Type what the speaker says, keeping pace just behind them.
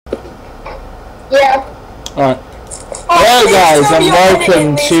Yeah. Alright. Hello guys and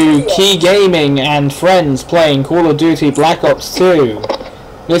welcome to Key Gaming and Friends playing Call of Duty Black Ops 2.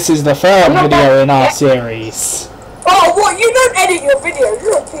 This is the third video in our series. Oh, what? You don't edit your videos,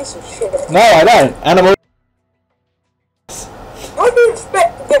 you're a piece of shit. No, I don't. And I'm How do you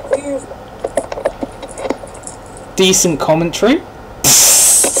expect to get views? decent commentary.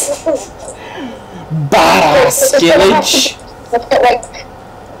 Badass skillage. Let's get like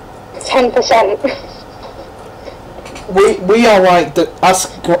 10%. We are like the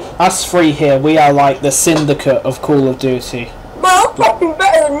us three here. We are like the syndicate of Call of Duty. Man, I'm fucking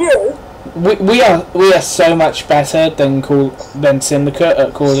better than you. We are so much better than Syndicate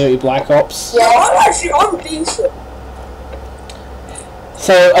at Call of Duty Black Ops. Yeah, I'm decent.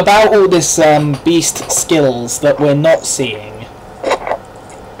 So about all this beast skills that we're not seeing.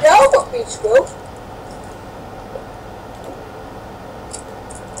 Yeah, I've got beast skills.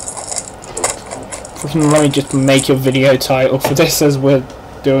 Let me just make a video title for this as we're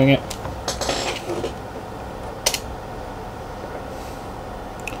doing it.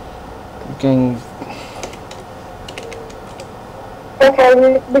 Okay,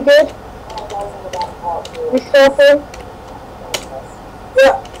 we good? We stopping?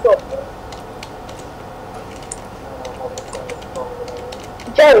 Yeah, stop.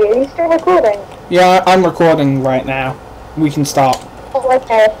 Joey, are you still recording? Yeah, I'm recording right now. We can start. Oh,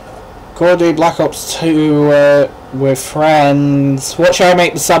 okay. Call of Duty Black Ops 2 with friends. What should I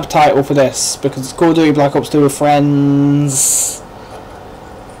make the subtitle for this? Because it's Call of Duty Black Ops 2 with friends.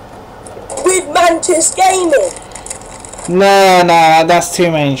 With Mantis Gaming. No, that's too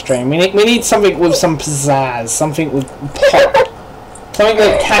mainstream. We need something with some pizzazz, something with pop, something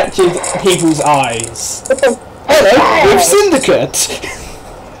that catches people's eyes. Hello, with Syndicate.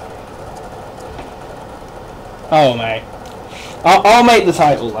 Oh mate, I'll make the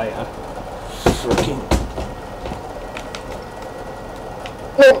title later. Freaking.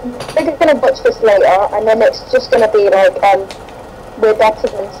 We're gonna butch this later, and then it's just gonna be like, we're better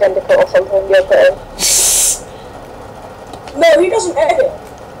than Syndicate or something you're putting. No, he doesn't edit.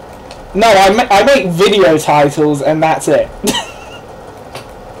 No, I make video titles and that's it.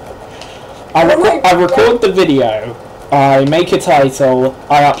 I record the video, I make a title,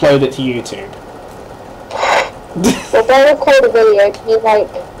 I upload it to YouTube. Well, don't record a video, you like,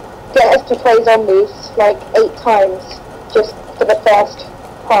 get us to play zombies like 8 times, just for the first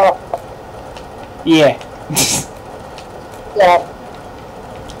part. Yeah. Yeah.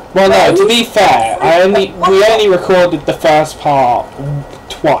 Well, no. To be fair, we only recorded the first part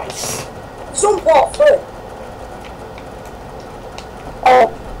twice. It's on part 3.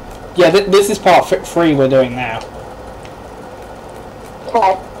 Oh. Yeah, this is part 3 we're doing now.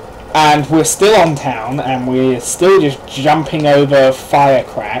 Okay. And we're still on town, and we're still just jumping over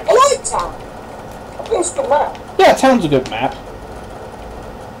firecrack. I like town. I think it's a good map. Yeah, town's a good map.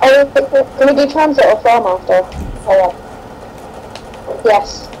 Oh, can we do transit or farm after? Oh,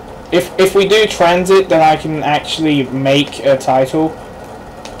 yes. If we do transit, then I can actually make a title.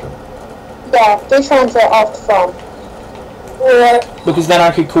 Yeah, do transit after farm. Yeah. Because then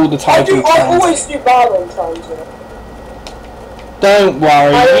I could call the title I always do battle in transit. Don't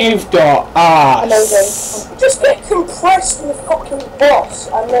worry, you've got arse. Amazing. Just get compressed in the fucking boss,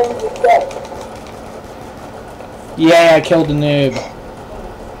 and then you're dead. Yeah, I killed a noob.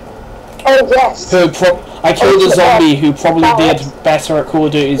 Oh, yes. I killed a zombie who probably did better at Call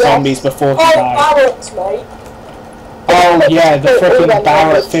of Duty Zombies before he died. Barretts, mate. Oh yeah, the frickin'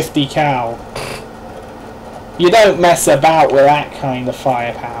 Barrett 50 cal. You don't mess about with that kind of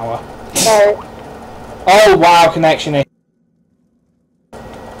firepower. No. Oh wow, connection issue.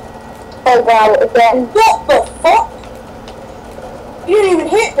 Oh, wow, again. What the fuck? You didn't even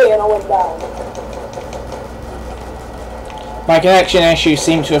hit me and I went down. My connection issue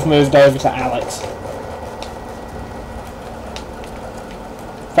seemed to have moved over to Alex.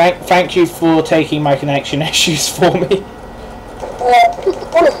 Thank you for taking my connection issues for me.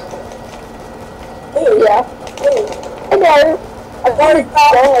 Yeah. I know. I got it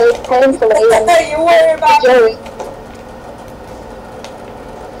painfully. Hey, you worry about Joey.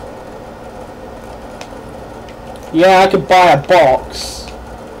 Yeah, I could buy a box.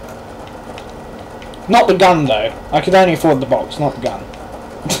 Not the gun though. I could only afford the box, not the gun.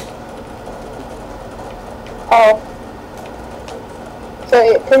 Oh. So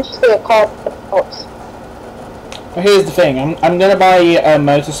it can just be a card box. Well, here's the thing. I'm gonna buy a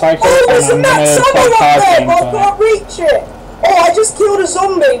motorcycle Oh, and there's a I'm mad gonna zombie play up card there, games but I on it. can't reach it. Oh, I just killed a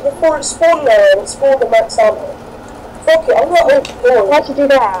zombie before it spawned there and it spawned a max ammo. Fuck it, I'm not open the door. Why'd you do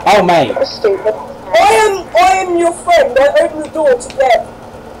that? Oh mate. That was stupid. I am your friend. I opened the door to death.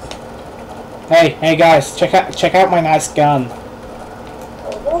 Hey guys, check out my nice gun.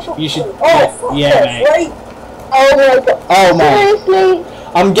 You should. Yeah, mate. Oh my god. Oh my. Seriously?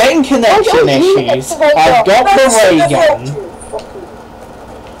 I'm getting connection issues. I've got the ray gun.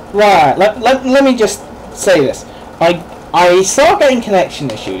 Right. Let me just say this. I start getting connection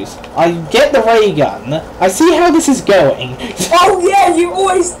issues. I get the ray gun. I see how this is going. Oh yeah, you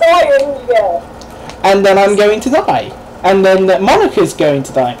always die, yeah. And then I'm going to die. And then Monica's going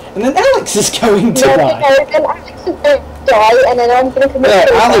to die. And then Alex is going to die. No, then Alex is going to die, and then I'm going to commit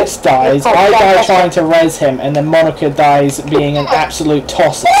suicide. Alex dies, I die trying to res him, and then Monica dies being an absolute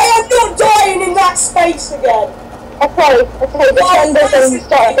tosser. I'm not dying in that space again. Okay, the trend hasn't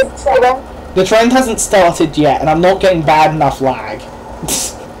started. The trend hasn't started yet, and I'm not getting bad enough lag.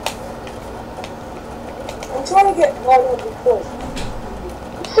 I'm trying to get 100 points.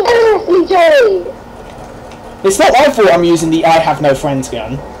 Seriously, Joey! It's not my fault I'm using the I have no friends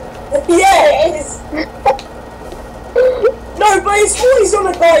gun. Yeah, it is. No, but it's always on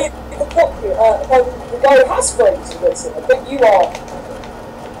a guy in the pocket. The guy who has friends with it, but you are.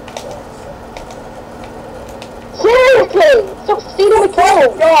 Seriously! Stop stealing the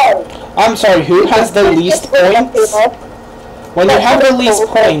kills! No! I'm sorry, who has the least points? When you have the least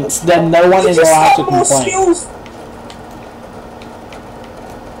points, then no one is allowed to complain.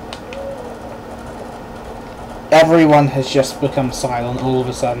 Everyone has just become silent all of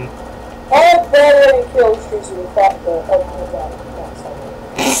a sudden. I have barely any kills due to the fact that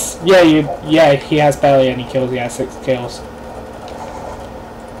Yeah, he has barely any kills. He has 6 kills.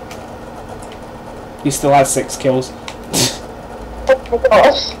 He still has 6 kills. Oh my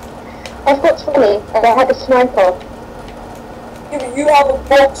gosh. I've got 20, and I had a sniper. Yeah, but you have a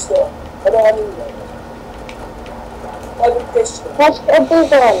bolster. I don't have anything. I have a pistol. What's a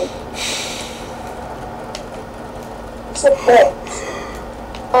big one? It's a box.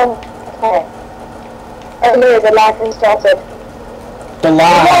 Oh, okay. Oh no, the lag has started. The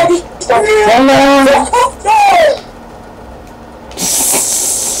lag.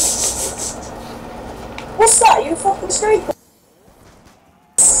 What's that? You fucking sniper?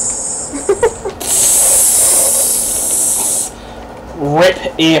 Rip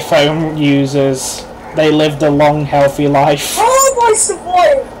earphone users. They lived a long, healthy life. How have I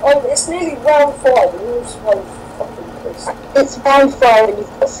survived? Oh, it's nearly round 5 and you've survived fucking this. It's round 5 and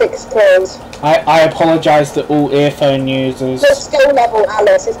you've got 6 kills. I apologise to all earphone users. Your skill level,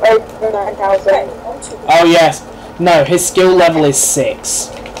 Alice, is over 9,000. Hey, I'm too Oh yes. No, his skill level is 6.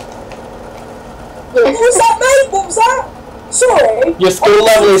 What was that, mate? What was that? Sorry. Your skill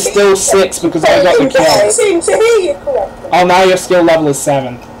level is still 6 because I got the I kill. seem to hear you correctly. Oh, now your skill level is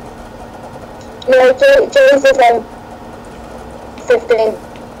 7. No, Joey's is 15.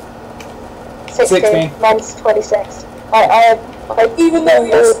 16. Mine's 26. Even though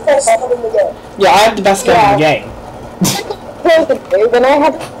you're the best one in the game. Yeah, I have the best gun in the game. When I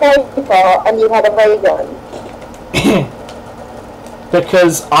had a sniper and you had a ray gun.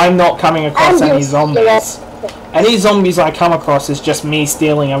 Because I'm not coming across And any you- zombies. Any zombies I come across is just me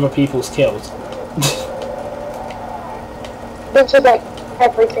stealing other people's kills. Which is like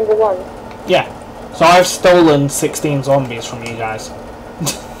every single one. Yeah. So I've stolen 16 zombies from you guys.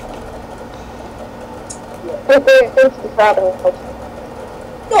 We're going to be proud of us.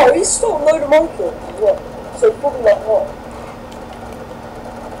 No, he's still a load of monkeys as well. So probably like what?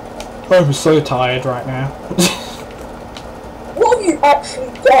 I'm so tired right now. What have you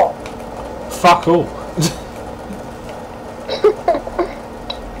actually done? Fuck all.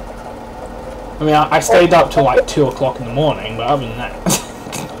 I mean, I stayed up till like 2 o'clock in the morning, but other than that...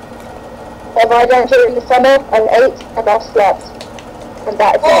 If I don't during the summer, I'm 8 and I've slept. And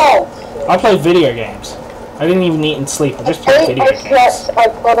that is it. I play video games. I didn't even eat and sleep, I just played video I've slept,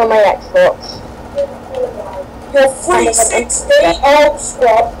 I've got on my Xbox. You're 360 old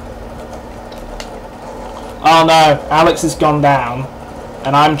scrub. Oh no, Alex has gone down,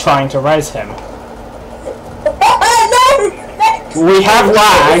 and I'm trying to res him. No! We have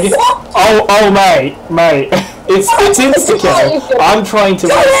lag. Oh mate, it's insta-kill. I'm trying to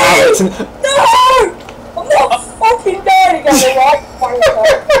res Alex and... No! I'm not fucking dying again, alright?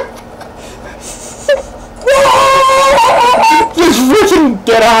 Just freaking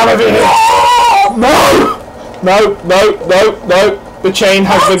get out of here! No! No! The chain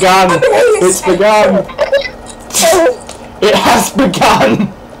has begun. It's begun. It has begun.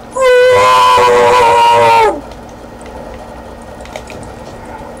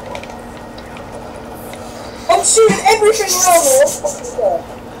 I'm shooting everything around me. What's fucking there?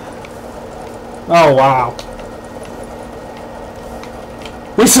 Oh wow.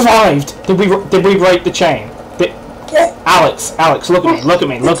 We survived. Did we break the chain? Yeah. Alex, look at me, look at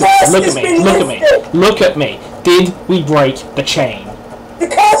me, look at me, look at me, look at me, look at me. Did we break the chain? The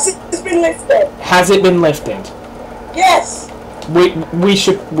curse has been lifted. Has it been lifted? Yes. We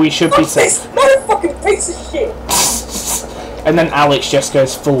should be safe. This motherfucking piece of shit. And then Alex just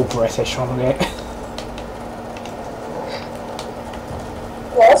goes full British on it.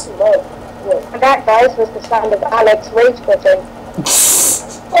 Well, that's low. And that, guys, was the sound of Alex rage quitting.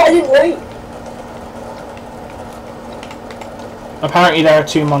 Oh, I didn't wait. Apparently there are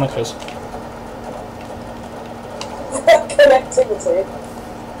 2 Monicas. Connectivity.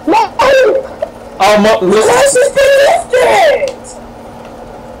 No! Oh, look. Curse has been lifted!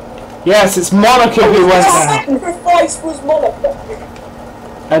 Yes, it's Monica who went The down. sacrifice was Monica.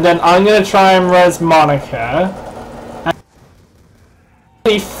 And then I'm gonna try and res Monica. And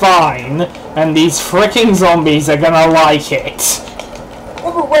be fine, and these freaking zombies are gonna like it.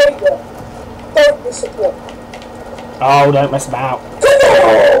 Oh, but wait there. Don't disappoint. Oh, don't mess about.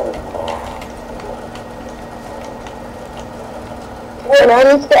 And I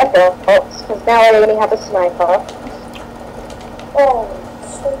need to get a box, because now I only have a sniper. Oh,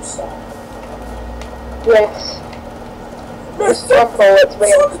 so sad. Yes. No, It's awful, it's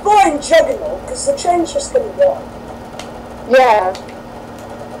real. Stop buying Juggernaut, because the chain's just gonna go. Yeah.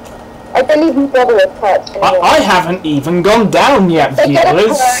 I don't even bother with perks anymore. I haven't even gone down yet,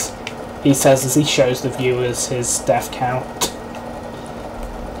 viewers. He says as he shows the viewers his death count.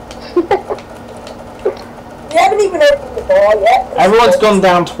 We haven't even opened the bar yet. Everyone's gone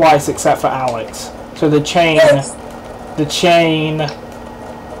down twice except for Alex. So the chain... Yes. The chain...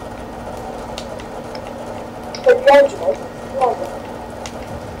 But behind you, mate. Behind you.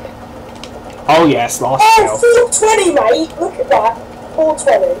 Oh yes, last kill. Oh, 420, mate. Look at that.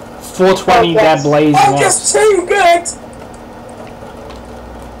 420. 420 dead blazing I'm up. just too good.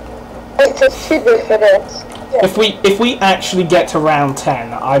 It's just too good for this. Yeah. If we actually get to round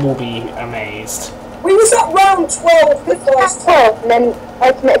 10, I will be amazed. We was at round 12 the first time. 12, and then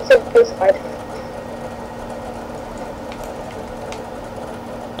I committed suicide.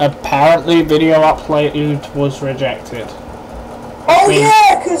 Apparently video upload was rejected. Oh mean-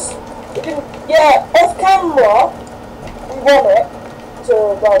 yeah, because off camera we won it to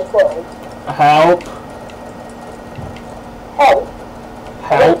round 12. Help. Help.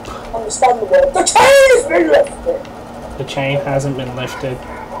 Help. Understand the word. The chain has been lifted. The chain hasn't been lifted.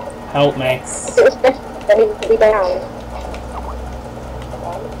 Help me. If it was better, then he would be down.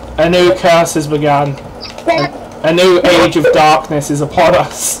 A new curse has begun. A new age of darkness is upon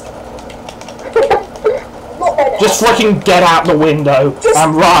us. Not right now. Just freaking get out the window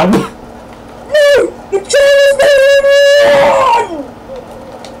and run. No! The chain has been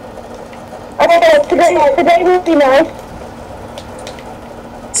lifted! Today will be nice.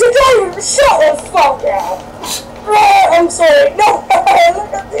 Today, shut the fuck up! I'm sorry, no!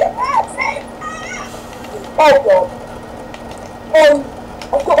 Look at the oh god.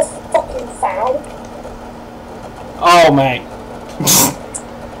 I've got a fucking foul. Oh mate.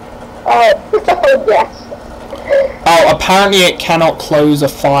 Oh, yes. Oh, apparently it cannot close a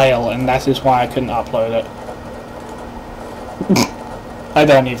file, and that is why I couldn't upload it. I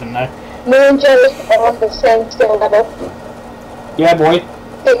don't even know. Me and Joe are on the same skill level. Yeah, boy.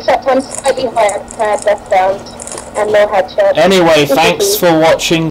 Except I'm slightly higher death downs and more headshots. Anyway, thanks for watching.